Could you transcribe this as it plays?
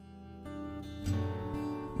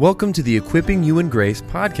Welcome to the Equipping You in Grace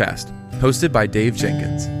podcast, hosted by Dave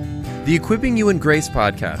Jenkins. The Equipping You in Grace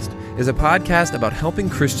podcast is a podcast about helping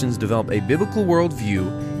Christians develop a biblical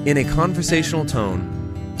worldview in a conversational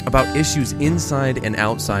tone about issues inside and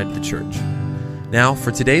outside the church. Now, for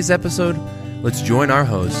today's episode, let's join our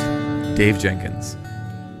host, Dave Jenkins.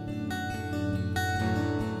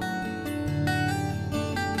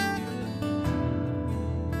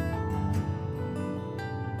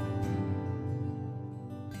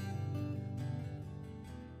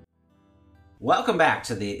 Welcome back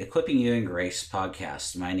to the Equipping You in Grace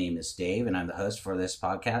podcast. My name is Dave, and I'm the host for this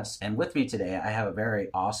podcast. And with me today, I have a very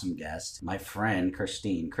awesome guest, my friend,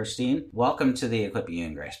 Christine. Christine, welcome to the Equipping You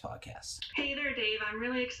in Grace podcast. Hey there, Dave. I'm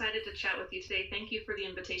really excited to chat with you today. Thank you for the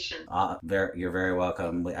invitation. You're very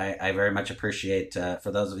welcome. I very much appreciate,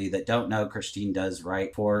 for those of you that don't know, Christine does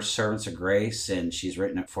write for Servants of Grace, and she's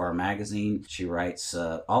written it for our magazine. She writes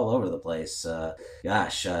all over the place.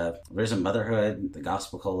 Risen Motherhood, the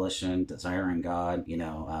Gospel Coalition, Desiring God, you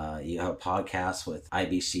have a podcast with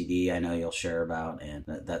IBCD I know you'll share about, and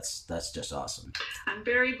that's just awesome. I'm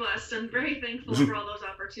very blessed and very thankful for all those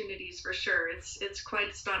opportunities, for sure. It's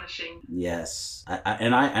quite astonishing. Yes.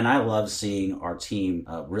 I love seeing our team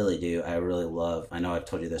really do. I really love, I know I've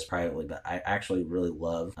told you this privately, but I actually really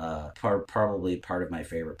love probably part of my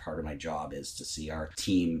favorite part of my job is to see our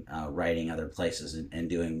team writing other places and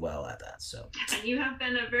doing well at that. So. And you have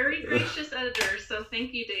been a very gracious editor, so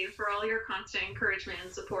thank you, Dave, for all your constant encouragement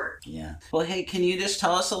and support. Yeah. Well, hey, can you just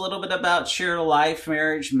tell us a little bit about your life,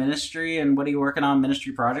 marriage, ministry, and what are you working on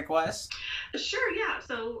ministry project-wise? Sure, yeah.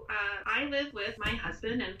 So I live with my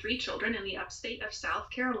husband and 3 children in the upstate of South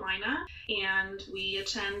Carolina, and we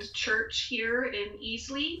attend church here in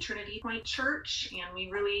Easley, Trinity Point Church, and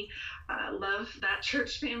we really love that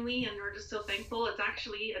church family, and we're just so thankful. It's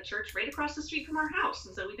actually a church right across the street from our house,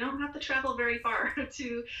 and so we don't have to travel very far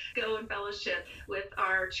to go and fellowship with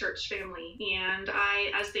our church family. And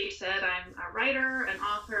I, as Dave said, I'm a writer, an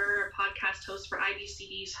author, a podcast host for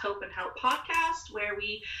IBCD's Hope and Help podcast, where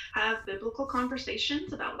we have biblical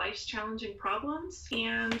conversations about life's challenging problems.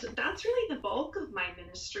 And that's really the bulk of my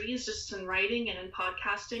ministry, is just in writing and in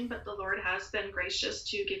podcasting, but the Lord has been gracious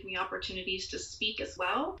to give me opportunities to speak as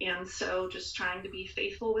well. And so just trying to be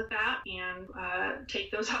faithful with that and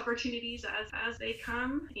take those opportunities as they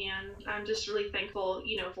come. And I'm just really thankful,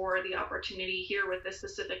 for the opportunity here with this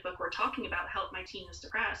specific book we're talking about, Help My Teen is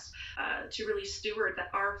Depressed, to really steward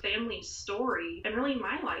our family's story and really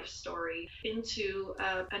my life story into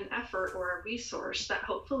an effort or a resource that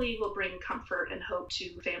hopefully will bring comfort and hope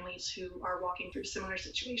to families who are walking through similar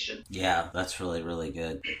situations. Yeah, that's really, really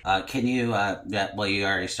good. Can you, you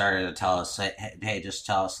already started to tell us, hey, just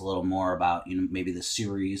tell us a little more about, maybe the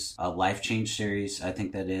series, Life Change series, I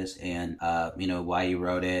think that is, and, why you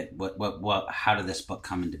wrote it, how did this book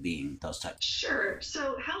come into being, those types? Sure.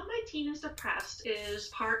 So Help My Teen is Depressed is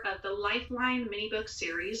part of the Lifeline mini book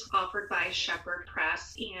series offered by Shepherd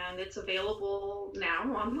Press, and it's available now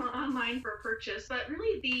online for purchase. But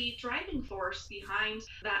really the driving force behind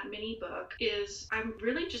that mini book is I'm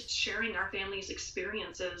really just sharing our family's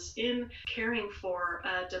experiences in caring for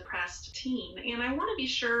a depressed teen. And I want to be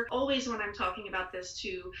sure always when I'm talking about this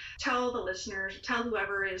to tell the listeners, tell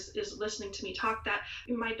whoever is listening to me talk, that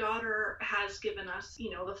my daughter has given us,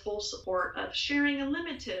 the full support of sharing a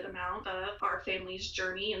limited amount of our family's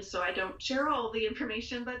journey. And so I don't share all the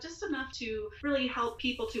information, but just enough to really help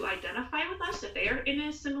people to identify with us if they are in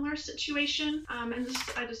a similar situation.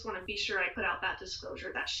 I just want to be sure I put out that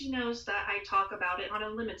disclosure that she knows that I talk about it on a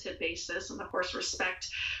limited basis, and of course respect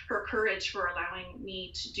her courage for allowing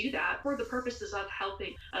me to do that for the purposes of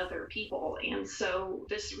helping other people. And so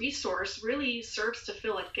this resource really serves to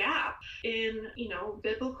fill a gap in,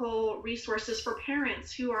 biblical resources for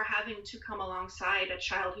parents who are having to come alongside a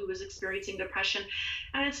child who is experiencing depression.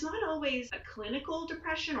 And it's not always a clinical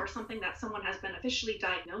depression or something that someone has been officially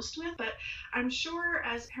diagnosed with, but I'm sure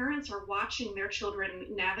as parents are watching their children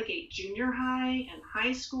navigate junior high and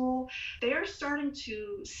high school, they are starting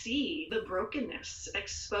to see the brokenness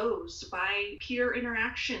exposed by peer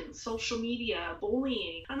interaction, social media,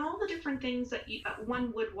 bullying, and all the different things that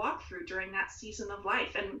one would walk through during that season of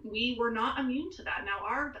life. And we were not immune to that. Now,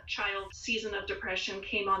 our child's season of depression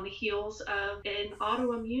came on the heels of an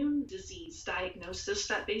autoimmune autoimmune disease diagnosis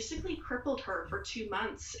that basically crippled her for 2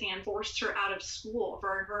 months and forced her out of school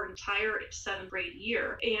for her entire 7th grade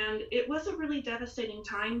year. And it was a really devastating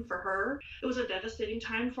time for her. It was a devastating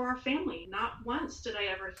time for our family. Not once did I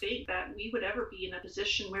ever think that we would ever be in a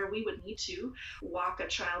position where we would need to walk a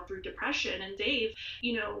child through depression. And Dave,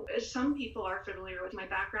 some people are familiar with my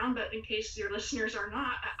background, but in case your listeners are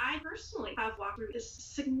not, I personally have walked through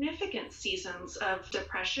significant seasons of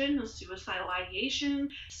depression, suicidal ideation,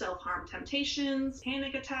 self-harm temptations,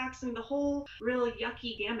 panic attacks, and the whole really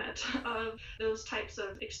yucky gamut of those types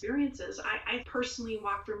of experiences I personally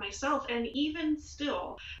walked through myself. And even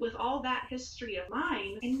still, with all that history of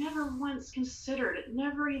mine, I never once considered, it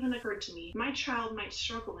never even occurred to me, my child might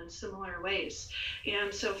struggle in similar ways.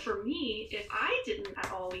 And so for me, if I didn't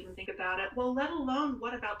at all even think about it, well, let alone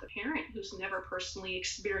what about the parent who's never personally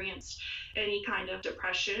experienced any kind of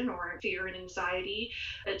depression or fear and anxiety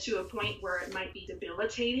to a point where it might be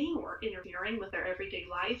debilitating or interfering with their everyday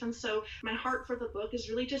life. And so my heart for the book is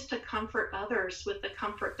really just to comfort others with the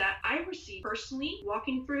comfort that I received personally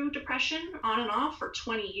walking through depression on and off for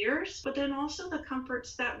 20 years, but then also the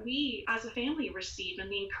comforts that we as a family receive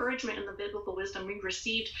and the encouragement and the biblical wisdom we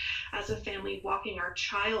received as a family walking our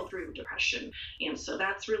child through depression. And so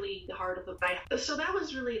that's really the heart of the book. So that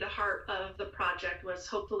was really the heart of the project, was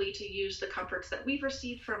hopefully to use the comforts that we've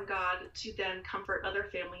received from God to then comfort other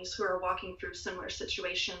families who are walking through similar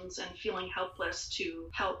situations and feeling helpless to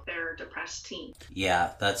help their depressed teen.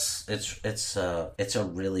 Yeah, it's a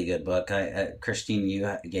really good book. Christine,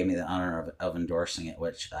 you gave me the honor of endorsing it,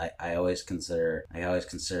 which I always consider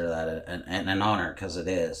that an honor, because it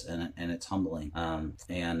is, and it's humbling.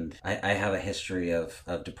 And I have a history of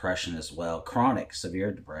depression as well, chronic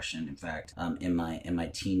severe depression, in fact, in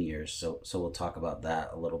my teen years. So we'll talk about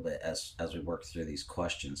that a little bit as we work through these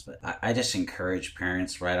questions. But I just encourage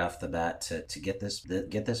parents right off the bat to get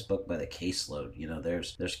this book by the caseload.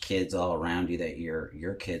 There's kids all around you that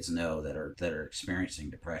your kids know that are experiencing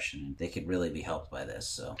depression, and they could really be helped by this.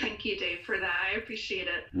 So thank you, Dave, for that. I appreciate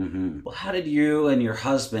it. Mm-hmm. Well, how did you and your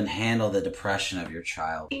husband handle the depression of your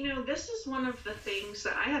child? This is one of the things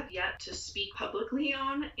that I have yet to speak publicly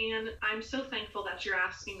on, and I'm so thankful that you're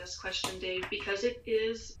asking this question, Dave, because it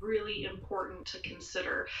is really important to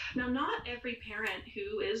consider. Now, not every parent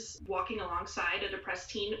who is walking alongside a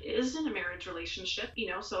depressed teen is in a marriage relationship,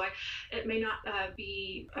 so it may not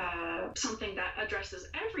be something that addresses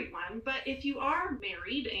everyone, but if you are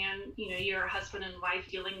married and, you're a husband and wife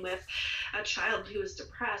dealing with a child who is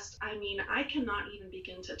depressed, I cannot even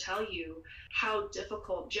begin to tell you how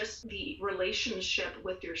difficult just the relationship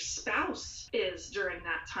with your spouse is during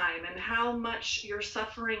that time, and how much your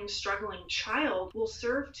suffering, struggling child will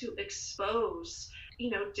serve to expose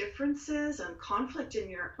differences and conflict in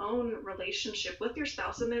your own relationship with your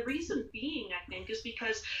spouse. And the reason being, I think, is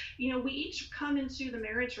because, we each come into the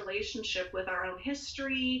marriage relationship with our own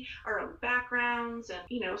history, our own backgrounds, and,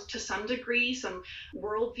 to some degree, some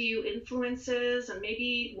worldview influences. And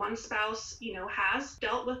maybe one spouse, has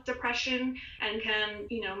dealt with depression and can,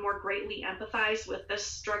 more greatly empathize with this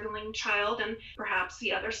struggling child. And perhaps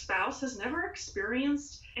the other spouse has never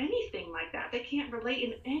experienced anything like that. They can't relate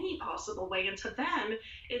in any possible way. And to them,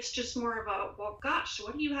 it's just more of a, well, gosh,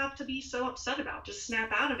 what do you have to be so upset about? Just snap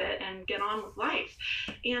out of it and get on with life.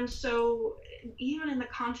 And so even in the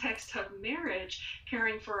context of marriage,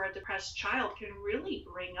 caring for a depressed child can really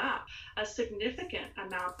bring up a significant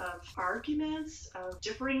amount of arguments, of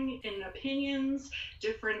differing in opinions,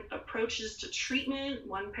 different approaches to treatment.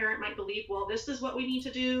 One parent might believe, well, this is what we need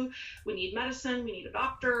to do. We need medicine, we need a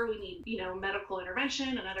doctor, we need, medical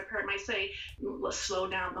intervention. Another parent might say, let's slow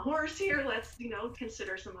down the horse here. Let's,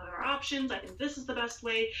 consider some other options. I think this is the best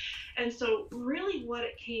way. And so really what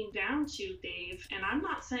it came down to, Dave, and I'm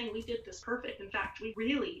not saying we did this perfect. In fact, we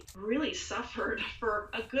really, really suffered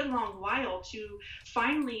for a good long while to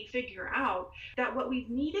finally figure out that what we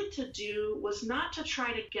needed to do was not to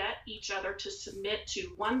try to get each other to submit to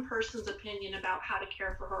one person's opinion about how to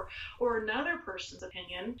care for her or another person's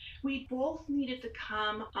opinion. We both needed to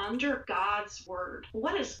come under God's word.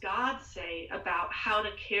 What does God say about how to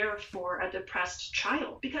care for a depressed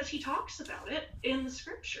child? Because he talks about it in the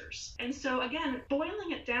scriptures. And so again,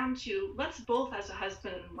 boiling it down to, let's both as a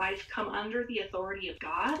husband and wife come under the authority of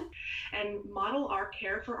God and model our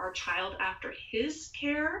care for our child after his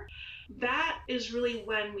care. that is really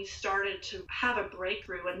when we started to have a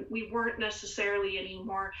breakthrough, and we weren't necessarily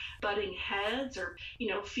anymore butting heads or,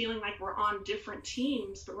 feeling like we're on different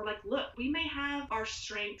teams, but we're like, look, we may have our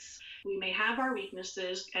strengths, we may have our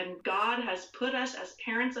weaknesses, and God has put us as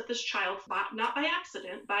parents of this child, not by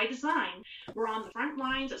accident, by design. We're on the front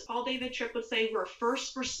lines, as Paul David Tripp would say, we're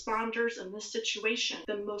first responders in this situation.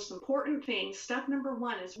 The most important thing, step number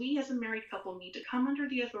one, is we as a married couple need to come under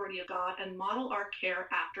the authority of God and model our care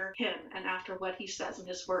after Him and after what He says in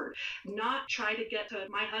His Word. Not try to get to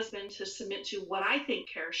my husband to submit to what I think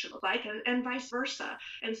care should look like, and vice versa.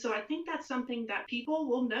 And so I think that's something that people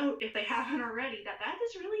will note, if they haven't already, that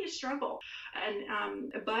is really a struggle.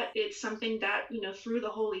 But it's something that, through the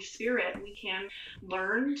Holy Spirit, we can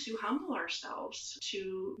learn to humble ourselves,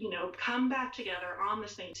 to, come back together on the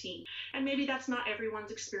same team. And maybe that's not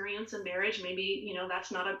everyone's experience in marriage. Maybe,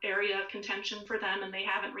 that's not an area of contention for them and they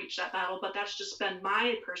haven't reached that battle, but that's just been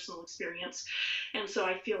my personal experience. And so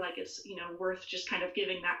I feel like it's, worth just kind of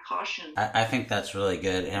giving that caution. I think that's really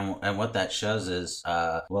good. And what that shows is,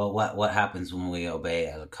 what happens when we obey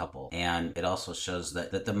as a couple. And it also shows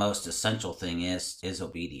that the most essential thing is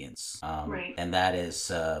obedience. Right. And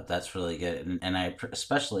that's really good. And I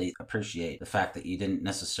especially appreciate the fact that you didn't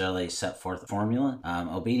necessarily set forth a formula.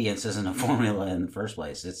 Obedience isn't a formula in the first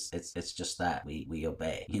place. It's just that we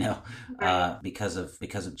obey, Right. because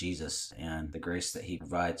of Jesus and the grace that He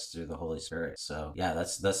provides through the Holy Spirit. So yeah,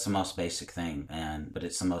 that's the most basic thing, but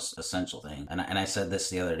it's the most essential thing. And I said this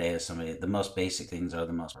the other day to somebody: the most basic things are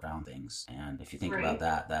the most profound things. And if you think about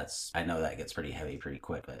that, I know that gets pretty heavy pretty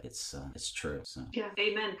quick, but it's true. So yeah,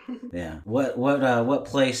 amen. yeah. What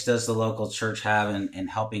place does the local church have in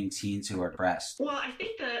helping teens who are depressed? Well, I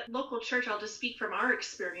think the local church, I'll just speak from our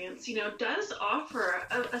experience, does offer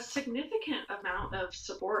a significant amount of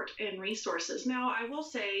support and resources. Now, I will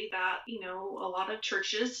say that, a lot of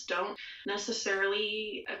churches don't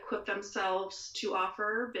necessarily equip themselves to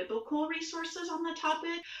offer biblical resources on the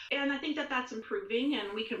topic. And I think that that's improving,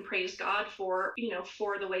 and we can praise God for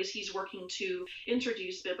the ways He's working to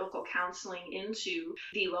introduce biblical counseling into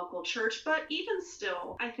the local church. But even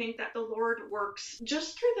still, I think that the Lord works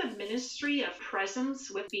just through the ministry of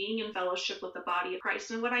presence with being in fellowship with the body of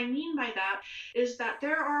Christ. And what I mean by that is that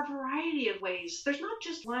there are a variety of ways. There's not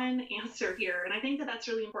just one answer here. And I think that that's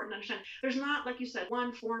really important to understand. There's not, like you said,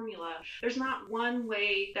 one formula. There's not one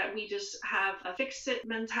way that we just have a fix-it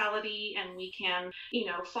mentality and we can,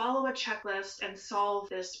 follow a checklist and solve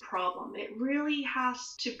this problem. It really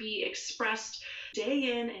has to be expressed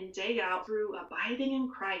day in and day out through abiding in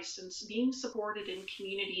Christ and being supported in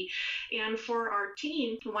community. And for our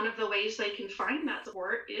team, one of the ways they can find that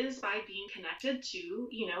support is by being connected to,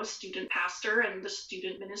 a student pastor and the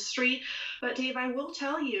student ministry. But Dave, I will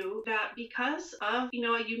tell you that because of,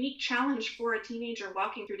 a unique challenge for a teenager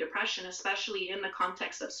walking through depression, especially in the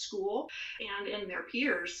context of school and in their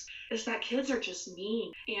peers, is that kids are just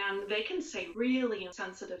mean and they can say really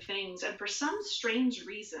insensitive things. And for some strange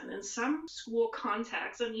reason, in some school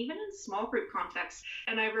contexts and even in small group contexts,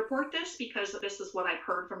 and I report this because this is what I've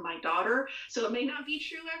heard from my daughter, so it may not be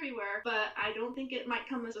true everywhere, but I don't think it might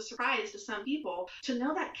come as a surprise to some people to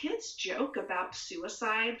know that kids joke about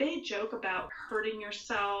suicide. They joke about hurting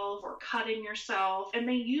yourself or cutting yourself, and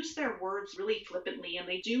they use their words really flippantly, and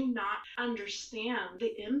they do not understand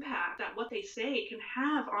the impact that what they say can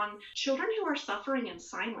have on children who are suffering in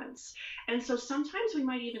silence. And so sometimes we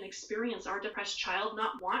might even experience our depressed child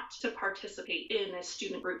not want to participate in a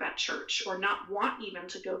student group at church, or not want even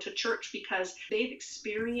to go to church because they've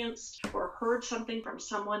experienced or heard something from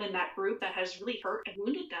someone in that group that has really hurt and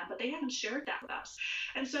wounded them, but they haven't shared that with us.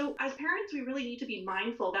 And so as parents, we really need to be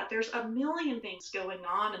mindful that there's a million things going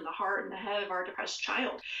on in the heart and the head of our depressed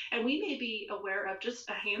child, and we may be aware of just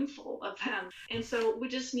a handful of them. And so we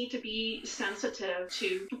just need to be sensitive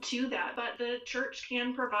to that. But the church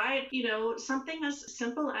can provide, something as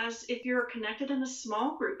simple as, if you're connected in a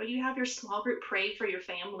small group, but you have your small group pray for your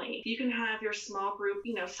family. You can have your small group,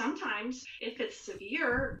 sometimes if it's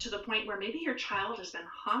severe to the point where maybe your child has been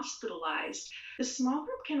hospitalized, the small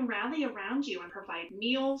group can rally around you and provide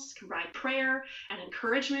meals, can provide prayer and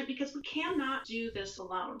encouragement, because we cannot do this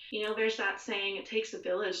alone. There's that saying, it takes a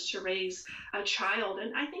village to raise a child.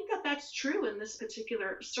 And I think that that's true in this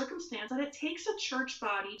particular circumstance, that it takes a church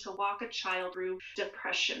body to walk a child through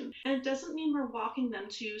depression. And it doesn't mean we're walking them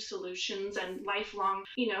to solutions and lifelong,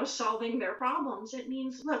 solving their problems. It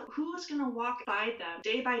means, look, who is going to walk by them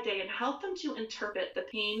day by day and help them to interpret the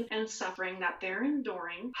pain and suffering that they're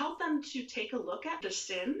enduring, help them to take a look look at the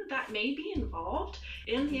sin that may be involved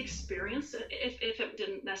in the experience. If it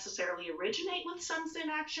didn't necessarily originate with some sin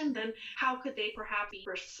action, then how could they perhaps be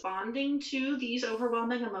responding to these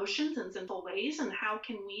overwhelming emotions in sinful ways? And how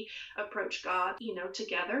can we approach God,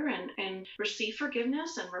 together and receive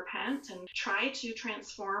forgiveness and repent and try to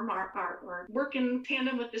transform or work in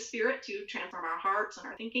tandem with the Spirit to transform our hearts and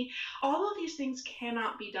our thinking? All of these things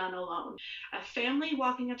cannot be done alone. A family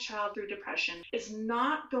walking a child through depression is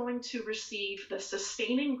not going to receive the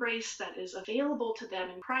sustaining grace that is available to them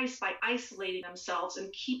in Christ by isolating themselves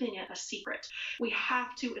and keeping it a secret. We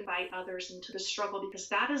have to invite others into the struggle because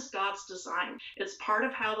that is God's design. It's part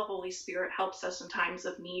of how the Holy Spirit helps us in times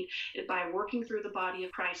of need, by working through the body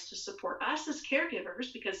of Christ to support us as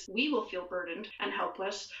caregivers, because we will feel burdened and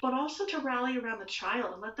helpless, but also to rally around the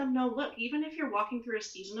child and let them know, look, even if you're walking through a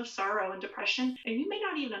season of sorrow and depression, and you may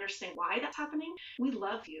not even understand why that's happening, we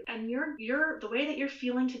love you. And the way that you're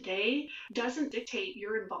feeling today doesn't dictate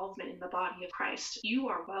your involvement in the body of Christ. You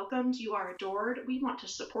are welcomed. You are adored. We want to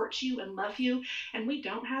support you and love you. And we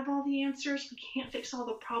don't have all the answers. We can't fix all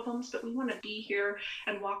the problems, but we want to be here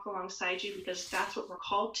and walk alongside you because that's what we're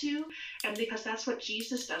called to, and because that's what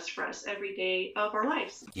Jesus does for us every day of our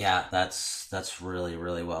lives. Yeah, that's really,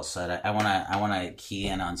 really well said. I wanna key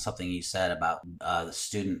in on something you said about the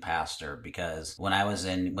student pastor, because when I was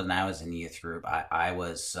in youth group, I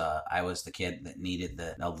was the kid that needed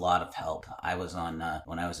a lot of help. I was on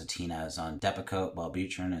when I was a teen, I was on Depakote,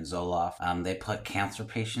 Wellbutrin, and Zoloft. They put cancer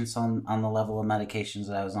patients on the level of medications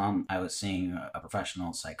that I was on. I was seeing a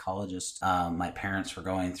professional psychologist. My parents were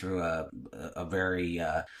going through a very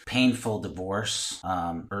painful divorce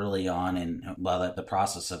early on, and the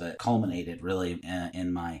process of it culminated really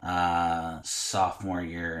in my sophomore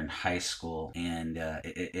year in high school, and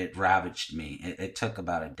it ravaged me. It took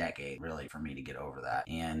about a decade really for me to get over that,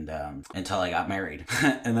 and until I got married.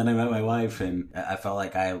 And then I met my wife, and I felt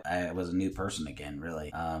like I was a new person again,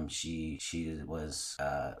 really. She was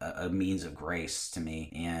a means of grace to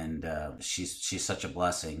me, and she's such a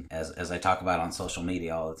blessing. As I talk about on social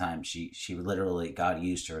media all the time, she literally, God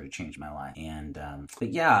used her to change my life. And but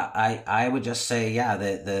yeah, I would just say, yeah,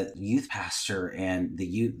 the youth pastor and the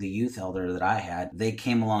youth elder that I had, they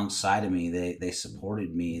came alongside of me. They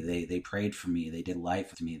supported me. They prayed for me. They did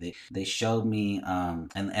life with me. They showed me,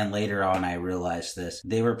 and later on I realized this,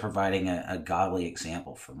 they were providing a godly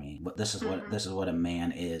example for me. But this is what a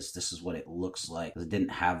man is. This is what it looks like. I didn't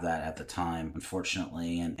have that at the time,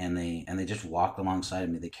 unfortunately, and they just walked alongside of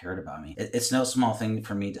me. They cared about me. It's no small thing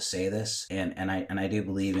for me to say this, and I do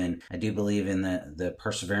believe in the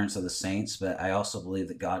perseverance of the saints, but I also believe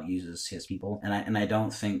that God uses His people, and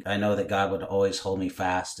I know that God would always hold me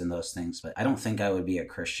fast in those things, but I don't think I would be a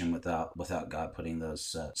Christian without God putting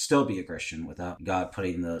those still be a Christian without God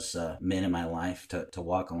putting those men in my life to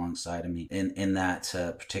walk alongside of me in that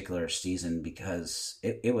particular season, because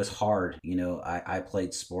it was hard. I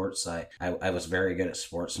played sports. I was very good at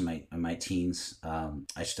sports in my teens.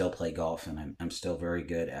 I still play golf, and I'm still very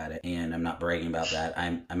good at it, and I'm not bragging about that.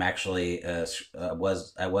 I'm actually I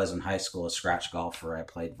was in high school a scratch golfer. I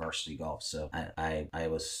played varsity golf, so I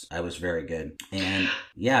was very good. And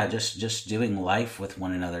yeah, just doing life with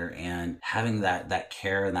one another and having that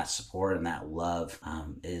care and that support and that love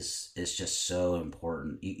is just so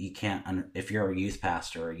important. You can't, if you're a youth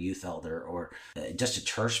pastor or a youth elder or just a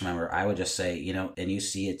church member, I would just say, and you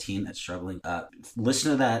see a teen that's struggling,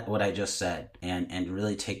 listen to that, what I just said, and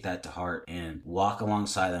really take that to heart and walk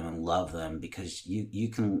alongside them and love them, because you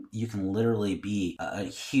can literally be a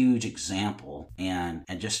huge example and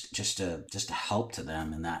just a help to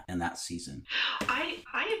them in that season.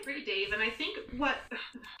 I agree, Dave, and I think what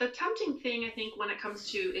the tempting thing, I think, when it comes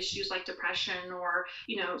to issues like depression or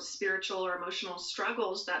spiritual or emotional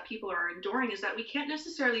struggles that people are enduring, is that we can't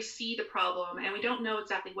necessarily see the problem and we don't know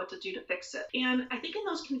exactly what to do to fix it. And I think in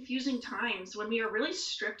those confusing times when we are really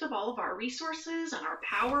stripped of all of our resources and our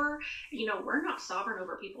power, we're not sovereign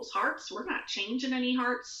over people's hearts. We're not changing any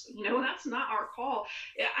hearts. That's not our call.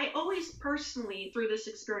 I always personally, through this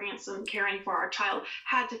experience and caring for our child,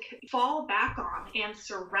 had to fall back on and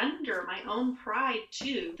surrender my own pride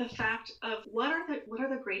to the fact of what are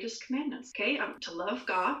the greatest commandments. Okay, to love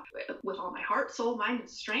God with all my heart, soul, mind, and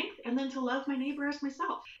strength, and then to love my neighbor as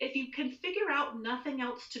myself. If you can figure out nothing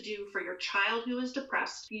else to do for your child who is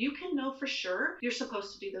depressed, you can know for sure you're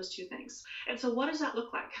supposed to do those two things. And so what does that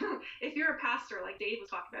look like? If you're a pastor, like Dave was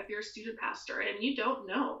talking about, if you're a student pastor and you don't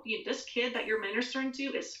know, this kid that you're ministering to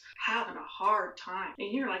is having a hard time,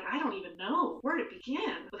 and you're like, I don't even know where to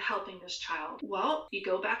begin with helping this child. Well, you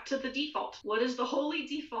go back to the default. What is the holy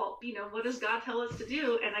default? What does God tell us to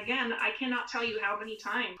do? And again, I cannot tell you how many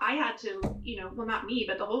times I had to, well, not me,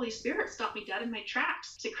 but the Holy Spirit stopped me dead in my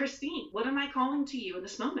tracks. Say, Christine, what am I calling to you in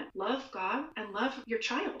this moment? Love God and love your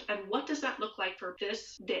child. And what does that look like for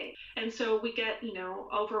this day? And so we get,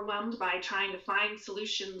 overwhelmed by trying to find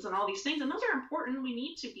solutions and all these things. And those are important. We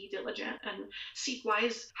need to be diligent and seek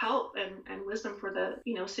wise help and wisdom for the,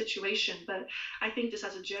 situation. But I think just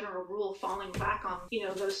as a general rule, falling back on,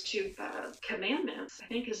 those two commandments, I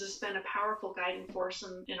think has just been a powerful guiding force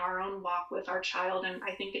in our own walk with our child. And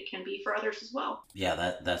I think it can be for others as well.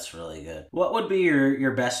 Yeah, that's really good. What would be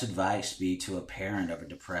your best advice be to a parent of a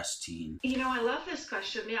depressed teen? I love this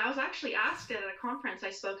question. I was actually asked at a conference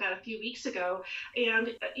I spoke at a few weeks ago, and,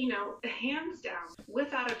 hands down,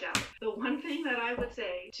 without a doubt, the one thing that I would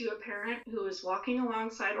say to a parent who is walking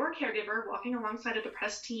alongside, or a caregiver walking alongside a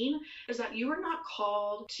depressed teen, is that you are not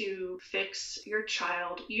called to fix your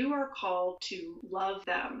child. You are called to love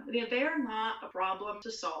them. They are not a problem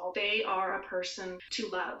to solve. They are a person to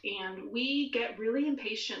love. And we get really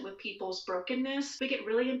impatient with people's brokenness. We get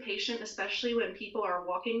really impatient, especially when people are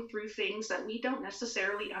walking through things that we don't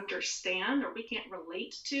necessarily understand or we can't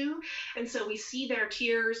relate to. And so we see their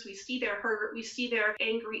tears, we see their hurt, we see their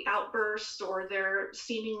angry outbursts or their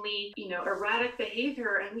seemingly, erratic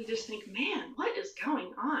behavior. And we just think, man, what is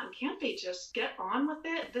going on? Can't they just get on with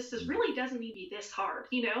it? This really doesn't need to be this hard,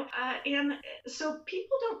 And so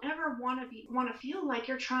people don't ever want to feel like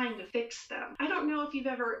you're trying to fix them. I don't know if you've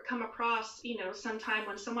ever come across, sometime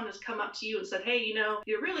when someone has come up to you and said, hey,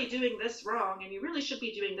 you're really doing this wrong and you really should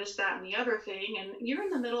be doing this, that, and the other thing. And you're in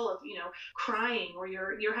the middle of, crying, or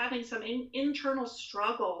you're having some internal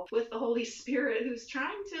struggle with the Holy Spirit who's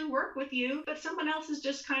trying to work with you, but someone else is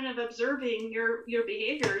just kind of observing your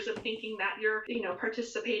behaviors and thinking that you're,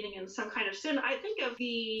 participating in some kind of sin. I think of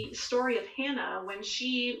the story of Hannah when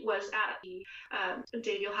she was at the,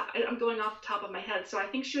 Dave, I'm going off the top of my head, so I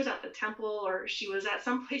think she was at the temple or she was at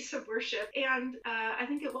some place of worship, and I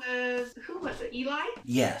think it was, who was it, Eli?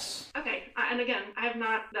 Yes. Okay, and again,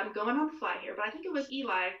 I'm going on the fly here, but I think it was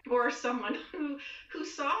Eli or someone who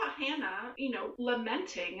saw Hannah,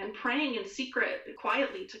 lamenting and praying in secret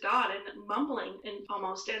quietly to God and mumbling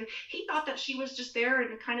and he thought that she was just there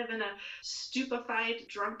and kind of in a stupefied,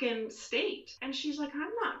 drunken state. And she's like,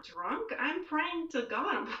 I'm not drunk. I'm praying to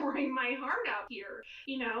God. I'm pouring my heart out here,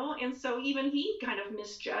 And so even he kind of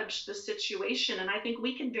misjudged the situation. And I think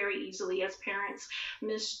we can very easily, as parents,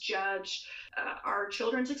 misjudge our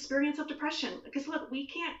children's experience of depression. Because look, we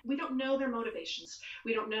don't know their motivations.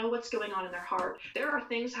 We don't know what's going on in their heart. There are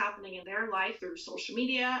things happening in their life through social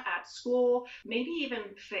media, at school, maybe even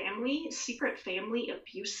secret family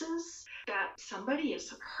abuses, that somebody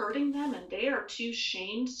is hurting them and they are too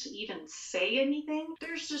shamed to even say anything.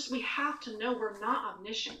 We have to know we're not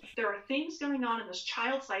omniscient. There are things going on in this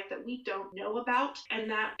child's life that we don't know about, and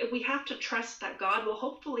that we have to trust that God will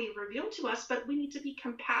hopefully reveal to us, but we need to be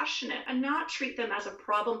compassionate and not treat them as a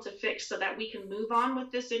problem to fix so that we can move on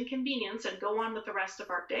with this inconvenience and go on with the rest of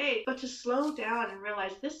our day, but to slow down and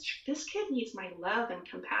realize this kid needs my love and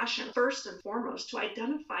compassion first and foremost, to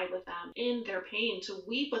identify with them in their pain, to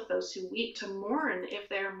weep with those who weep, to mourn if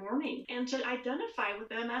they're mourning, and to identify with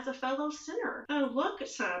them as a fellow sinner. Oh, look,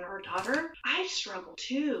 son or daughter, I struggle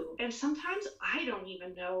too, and sometimes I don't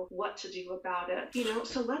even know what to do about it,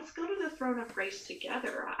 so let's go to the throne of grace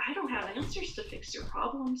together. I don't have answers to fix your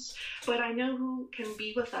problems, but I know who can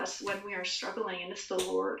be with us when we are struggling, and it's the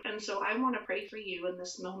Lord. And so I want to pray for you in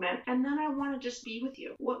this moment, and then I want to just be with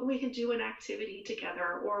you. What we can do an activity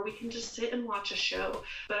together, or we can just sit and watch a show.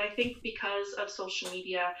 But I think because of social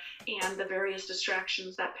media and the various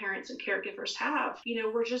distractions that parents and caregivers have,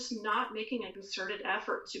 we're just not making a concerted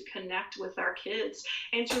effort to connect with our kids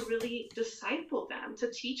and to really disciple them,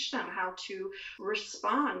 to teach them how to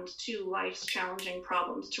respond to life's challenging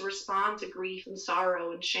problems, to respond to grief and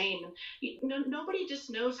sorrow and shame. Nobody just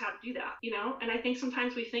knows how to do that, and I think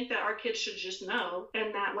sometimes we think that our kids should just know,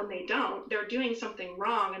 and that when they don't, they're doing something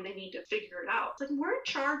wrong and they need to figure it out. It's like we're in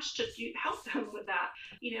charge to help them with that.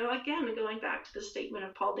 Again, going back to the statement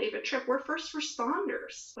of Paul David Tripp, we're first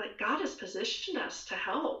responders. Like, God has positioned us to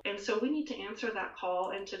help. And so we need to answer that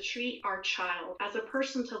call and to treat our child as a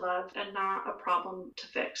person to love and not a problem to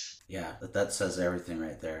fix. Yeah, that says everything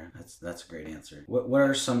right there. That's a great answer. What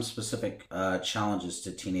are some specific challenges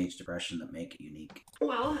to teenage depression that make it unique? Well,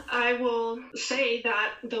 Well, I will say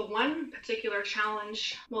that the one particular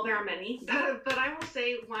challenge, well, there are many, but I will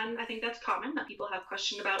say one I think that's common that people have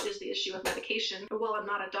questioned about is the issue of medication. While I'm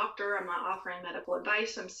not a doctor, I'm not offering medical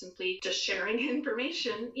advice, I'm simply just sharing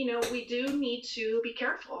information. We do need to be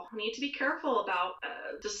careful. We need to be careful about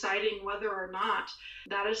deciding whether or not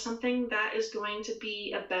that is something that is going to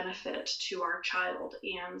be a benefit to our child.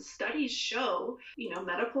 And studies show,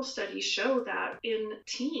 medical studies show that in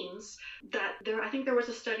teens, that I think there was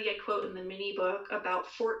a study I quote in the mini book about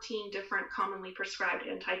 14 different commonly prescribed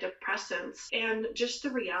antidepressants. And just the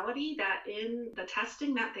reality that in the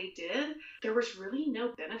testing that they did, there was really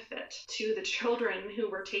no benefit to the children who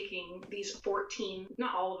were taking these 14,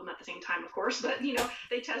 not all of them at the same time, of course, but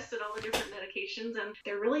they tested all the different medications, and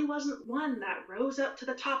there really wasn't one that rose up to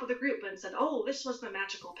the top of the group and said, oh, this was the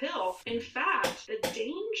magical pill. In fact, the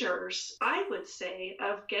dangers, I would say,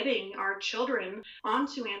 of getting our children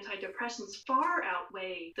onto antidepressants far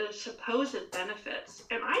outweigh the supposed benefits.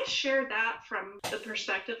 And I share that from the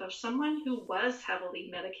perspective of someone who was heavily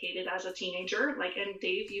medicated as a teenager, and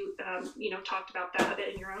Dave, you talked about that a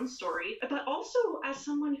bit in your own story, but also as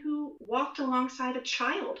someone who walked alongside a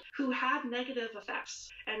child who had negative effects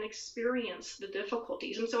and experienced the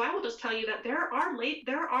difficulties. And so I will just tell you that there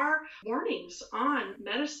are warnings on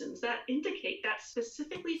medicines that indicate that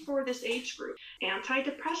specifically for this age group,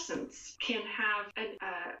 antidepressants can have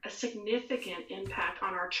a significant impact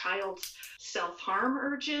on our child's self-harm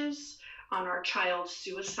urges, on our child's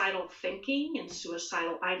suicidal thinking and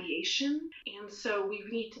suicidal ideation. And so we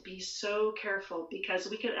need to be so careful because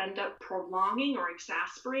we could end up prolonging or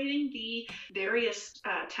exasperating the various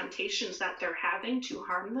temptations that they're having to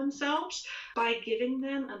harm themselves by giving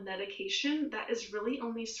them a medication that is really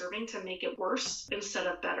only serving to make it worse instead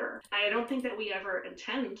of better. I don't think that we ever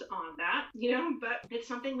intend on that, but it's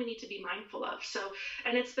something we need to be mindful of. So,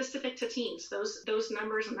 and it's specific to teens. Those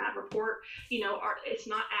numbers in that report, it's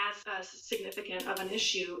not as significant of an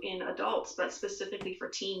issue in adults, but specifically for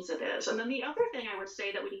teens it is. And then the other thing I would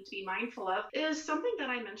say that we need to be mindful of is something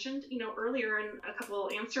that I mentioned, earlier in a couple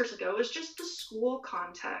of answers ago, is just the school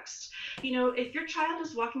context. If your child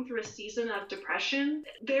is walking through a season of depression,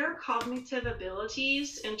 their cognitive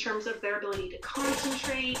abilities in terms of their ability to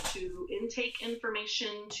concentrate, to intake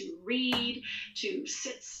information, to read, to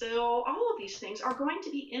sit still, all of these things are going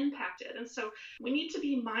to be impacted. And so we need to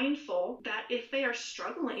be mindful that if they are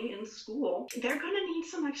struggling in school, they're going to need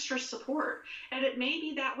some extra support. And it may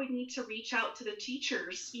be that we need to reach out to the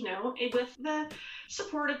teachers, with the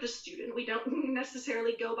support of the student. We don't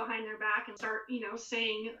necessarily go behind their back and start,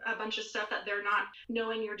 saying a bunch of stuff that they're not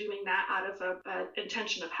knowing you're doing that out of an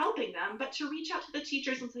intention of helping them, but to reach out to the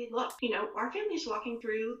teachers and say, look, our family's walking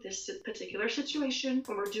through this particular situation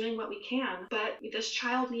and we're doing what we can, but this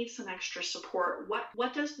child needs some extra support.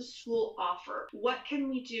 What does the school offer? What can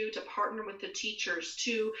we do to partner with the teachers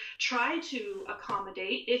to try to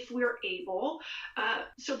accommodate, if we're able,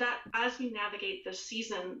 so that as we navigate this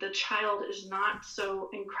season, the child is not so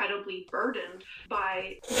incredibly burdened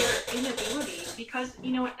by their inability, because,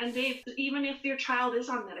 and Dave, even if your child is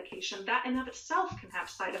on medication, that in of itself can have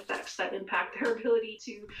side effects that impact their ability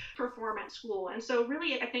to perform at school. And so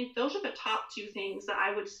really, I think those are the top two things that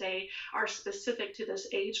I would say are specific to this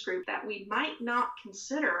age group that we might not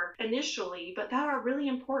consider initially, but that are really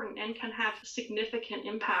important and can have significant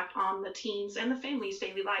impact on the teens and the family's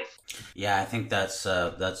daily life. Yeah, I think that's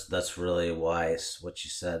really wise what you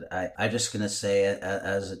said. I just gonna say,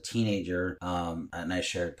 as a teenager, and I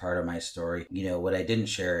shared part of my story. What I didn't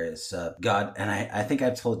share is God, and I think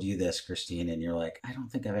I've told you this, Christine, and you're like, I don't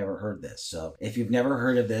think I've ever heard this. So if you've never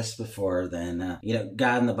heard of this before, then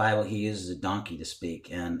God in the Bible, He uses a donkey to speak,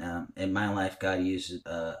 and in my life, God used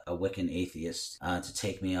a Wiccan atheist to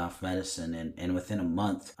take me off medicine, and within a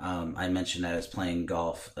month, I mentioned I was playing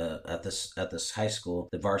golf at this high school.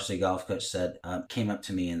 The varsity golf coach came up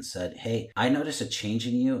to me and said, hey, I notice a change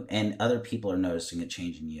in you, and other people are noticing a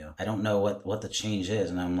change in you. I don't know what the change is.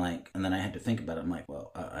 And I'm like, and then I had to think about it. I'm like,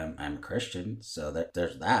 well, I'm a Christian, so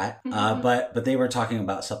there's that. But they were talking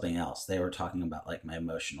about something else. They were talking about like my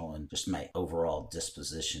emotional and just my overall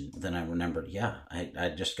disposition. Then I remembered,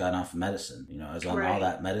 I just got off medicine. I was on all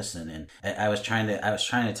that medicine, and I was trying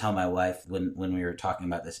to tell my wife when we were talking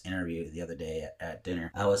about this interview the other day at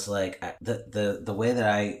dinner. I was was like, the way that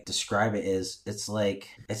I describe it is, it's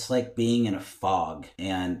like being in a fog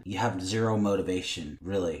and you have zero motivation.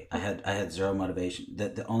 Really, I had zero motivation.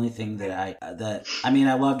 The only thing that I mean,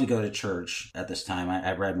 I love to go to church at this time.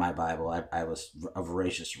 I read my Bible. I was a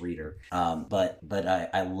voracious reader. But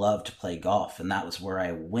I loved to play golf, and that was where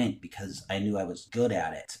I went because I knew I was good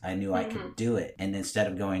at it. I knew I could do it. And instead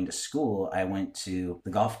of going to school, I went to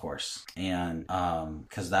the golf course, and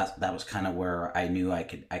because that was kind of where I knew I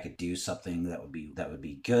could do something that would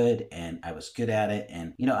be good, and I was good at it.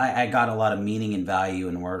 And I got a lot of meaning and value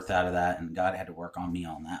and worth out of that, and God had to work on me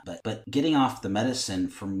on that. But getting off the medicine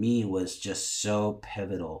for me was just so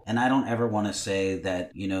pivotal. And I don't ever want to say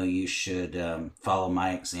that you should follow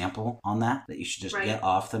my example on that you should just get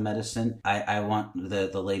off the medicine. I want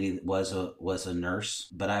the lady that was a nurse,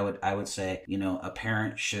 but I would say a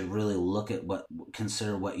parent should really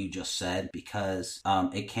consider what you just said, because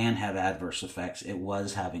it can have adverse effects. It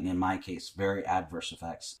was having, in my case, very adverse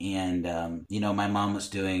effects. And my mom was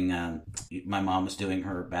doing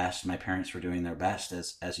her best. My parents were doing their best,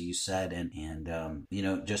 as you said, and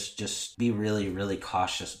just be really, really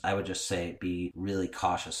cautious. I would just say be really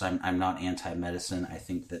cautious. I'm not anti-medicine. I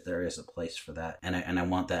think that there is a place for that, and I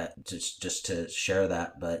want that just to share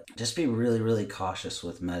that. But just be really, really cautious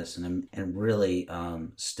with medicine, and really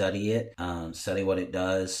study it, study what it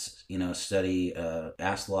does. Study,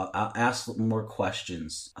 ask more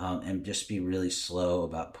questions, and just be really slow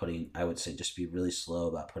about putting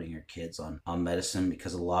your kids on medicine,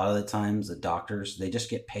 because a lot of the times the doctors, they just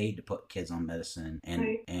get paid to put kids on medicine,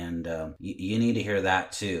 and you need to hear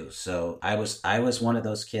that too. So I was one of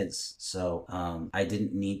those kids. So I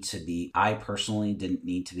personally didn't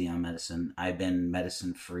need to be on medicine. I've been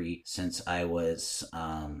medicine free since I was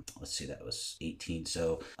that was 18,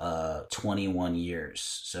 so 21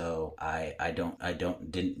 years. So I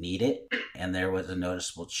didn't need it, and there was a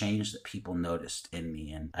noticeable change that people noticed in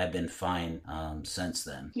me, and I've been fine since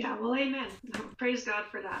then. Yeah, well, amen. Praise God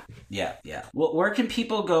for that. Yeah. Well, where can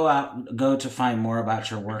people go to find more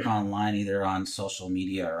about your work online, either on social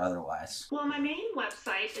media or otherwise? Well, my main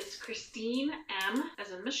website is Christine M,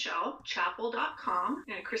 as in Michelle, chapel.com.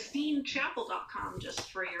 And ChristineChapel.com,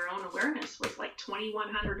 just for your own awareness, was like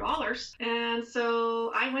 $2,100. And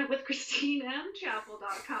so I went with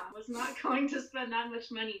ChristineMChapel.com. Was not going to spend that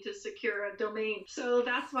much money to secure a domain. So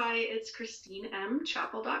that's why it's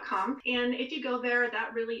ChristineMChapel.com. And if you go there,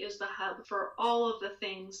 that really is the hub for all of the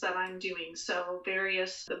things that I'm doing. So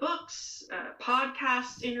the books,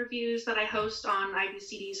 podcast interviews that I host on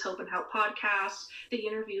IBCD's Hope and Help podcast, the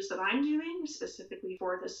interviews that I'm doing specifically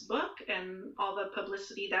for this book, and all the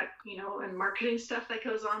publicity that, and marketing stuff that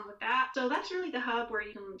goes on with that. So that's really the hub where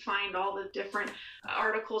you can find all the different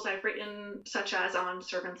articles I've written, such as on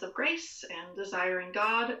Servants of Grace and Desiring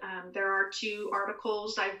God. There are 2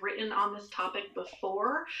 articles I've written on this topic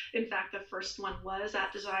before. In fact, the first one was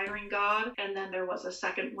at Desiring God, and then there was a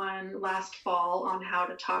second one last fall on how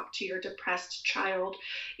to talk to your depressed child.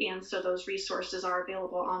 And so those resources are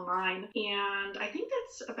available online. And I think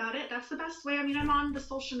that's about it. That's the best way. I mean, I'm on the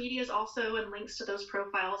social medias also, and links to those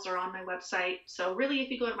profiles are on my website. So really, if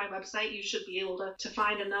you go to my website, you should be able to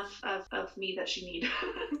find enough of me that you need.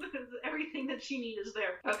 Everything that you need is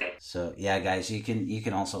there. Okay. So yeah, guys, you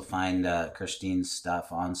can also find Christine's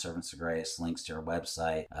stuff on Servants of Grace, links to her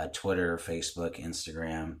website, Twitter, Facebook,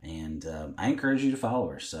 Instagram, and I encourage you to follow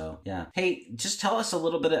her. So yeah. Hey, just tell us a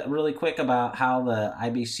little bit really quick about how the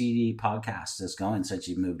IBCD podcast is going since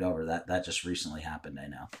you moved over. That just recently happened, I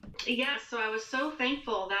know. Yeah, so I was so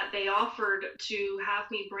thankful that they offered to have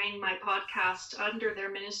me bring my podcast under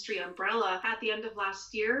their ministry umbrella at the end of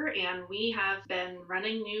last year, and we have been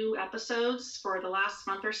running new episodes for the last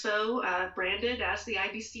month or so, branded as the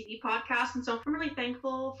IBCD podcast. And so I'm really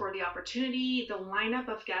thankful for the opportunity. The lineup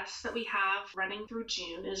of guests that we have running through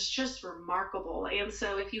June is just remarkable. And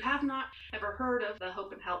so if you have not ever heard of the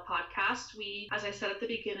Hope and Help podcast, we, as I said at the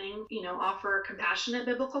beginning, offer compassionate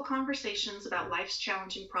biblical conversations about life's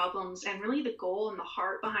challenging problems. And really the goal and the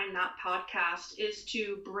heart behind that podcast is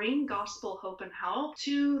to bring gospel hope and help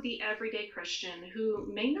to the everyday Christian who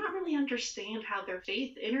may not really understand how their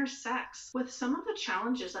faith intersects with some of the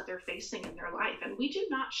challenges that they're facing in their life. And we do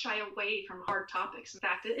not shy away from hard topics. In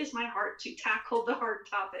fact, it is my heart to tackle the hard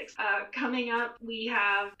topics. Coming up, we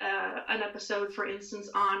have an episode, for instance,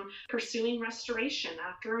 on pursuing restoration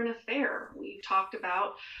after an affair. We've talked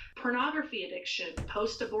about pornography addiction,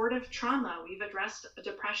 post-abortive trauma. We've addressed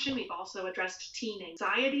depression. We've also addressed teen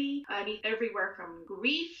anxiety, everywhere from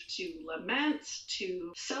grief to lament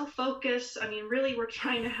to self-focus. I mean, really, we're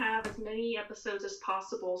trying to have as many episodes as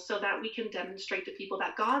possible so that we can demonstrate to people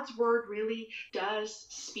that God's word really does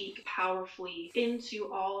speak speak powerfully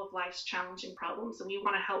into all of life's challenging problems. And we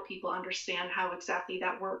want to help people understand how exactly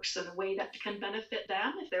that works in a way that can benefit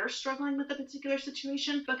them if they're struggling with a particular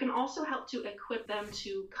situation, but can also help to equip them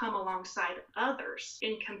to come alongside others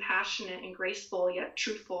in compassionate and graceful yet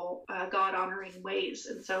truthful, God-honoring ways.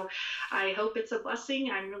 And so I hope it's a blessing.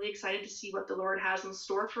 I'm really excited to see what the Lord has in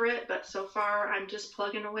store for it. But so far, I'm just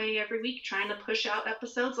plugging away every week, trying to push out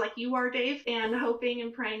episodes like you are, Dave, and hoping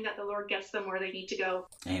and praying that the Lord gets them where they need to go.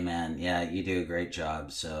 Amen. Yeah, you do a great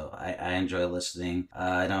job. So I enjoy listening.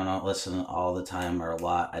 I don't listen all the time or a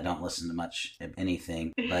lot. I don't listen to much of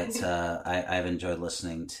anything, but I've enjoyed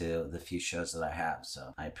listening to the few shows that I have.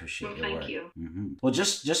 So I appreciate your work. Thank you. Mm-hmm. Well,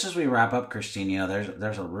 just as we wrap up, Christine,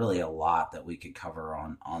 there's really a lot that we could cover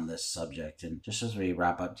on this subject. And just as we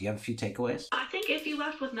wrap up, do you have a few takeaways? I think if you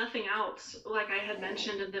left with nothing else, like I had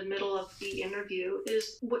mentioned in the middle of the interview,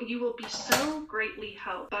 is what you will be so greatly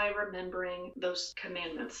helped by remembering those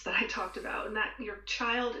commandments that I talked about, and that your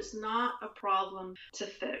child is not a problem to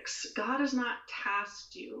fix. God has not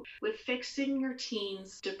tasked you with fixing your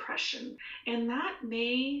teen's depression, and that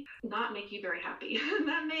may not make you very happy.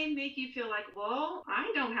 That may make you feel like, well,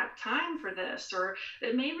 I don't have time for this, or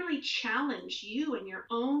it may really challenge you in your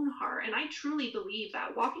own heart. And I truly believe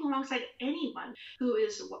that walking alongside anyone who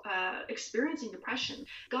is experiencing depression,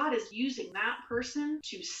 God is using that person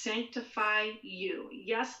to sanctify you.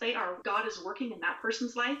 Yes, God is working in that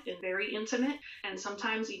person's life in very intimate and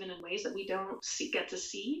sometimes even in ways that we don't get to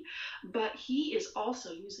see, but he is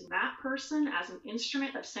also using that person as an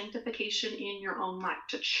instrument of sanctification in your own life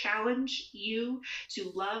to challenge you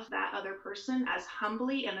to love that other person as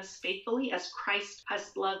humbly and as faithfully as Christ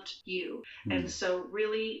has loved you. And so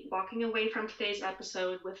really walking away from today's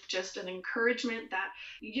episode with just an encouragement that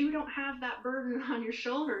you don't have that burden on your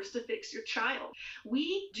shoulders to fix your child.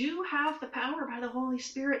 We do have the power by the Holy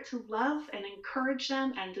Spirit to love and encourage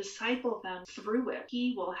them and disciple them through it.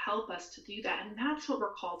 He will help us to do that. And that's what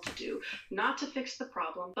we're called to do, not to fix the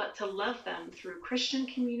problem, but to love them through Christian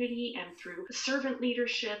community and through servant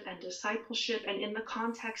leadership and discipleship and in the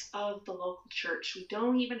context of the local church. We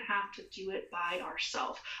don't even have to do it by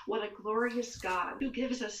ourselves. What a glorious God who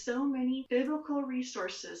gives us so many biblical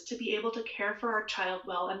resources to be able to care for our child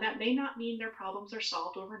well. And that may not mean their problems are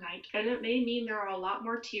solved overnight. And it may mean there are a lot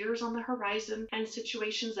more tears on the horizon and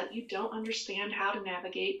situations that you don't understand how to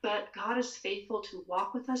navigate. But God is faithful to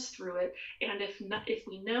walk with us through it. And if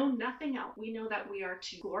we know nothing else, we know that we are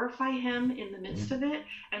to glorify him in the midst of it.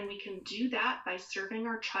 And we can do that by serving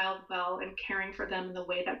our child well and caring for them in the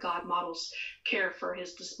way that God models care for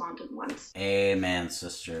his despondent ones. Amen,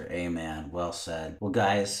 sister. Amen. Well said. Well,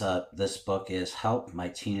 guys, this book is Help, My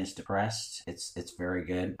Teen is Depressed. It's very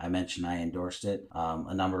good. I mentioned I endorsed it.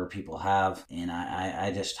 A number of people have, and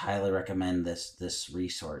I just highly recommend this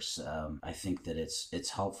resource. I think that it's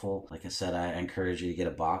helpful. Like I said, I encourage you to get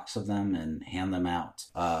a box of them and hand them out.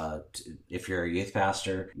 If you're a youth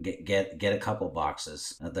pastor, get a couple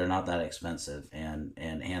boxes. They're not that expensive, and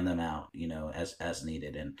hand them out, as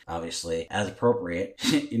needed, and obviously as appropriate.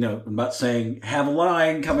 I'm not saying have a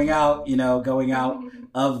line coming out, going out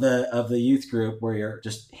of the youth group where you're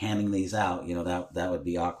just handing these out. That would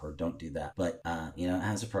be awkward. Don't do that. But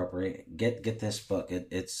as appropriate, get this book.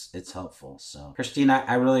 It's helpful. So, Christine,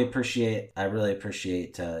 I really appreciate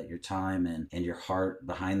your time and your heart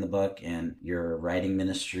behind the book, and your writing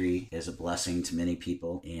ministry is a blessing to many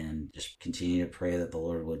people. And just continue to pray that the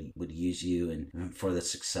Lord would use you and for the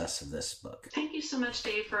success of this book. Thank you so much,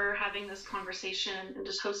 Dave, for having this conversation and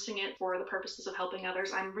just hosting it for the purposes of helping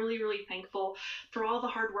others. I'm really, really thankful for all the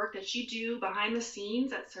hard work that you do behind the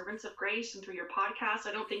scenes at Servants of Grace and through your podcast.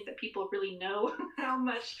 I don't think that people really know how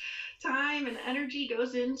much time and energy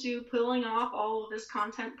goes into pulling off all of this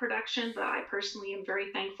content production, but I personally am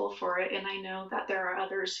very thankful for it. And I know that there are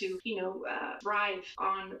others who, thrive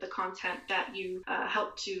on the content that you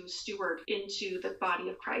help to steward into the body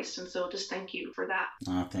of Christ. And so just thank you for that.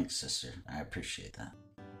 Oh, thanks, sister. I appreciate that.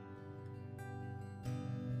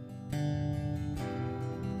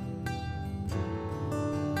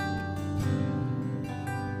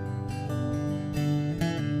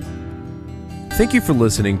 Thank you for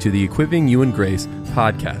listening to the Equipping You in Grace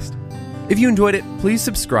podcast. If you enjoyed it, please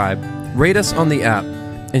subscribe, rate us on the app,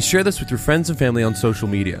 and share this with your friends and family on social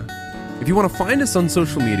media. If you want to find us on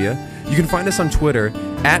social media, you can find us on Twitter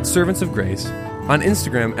 @Servants of Grace, on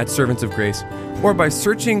Instagram @Servants of Grace, or by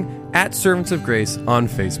searching @Servants of Grace on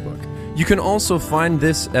Facebook. You can also find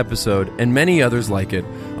this episode and many others like it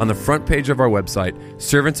on the front page of our website,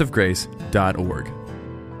 servantsofgrace.org.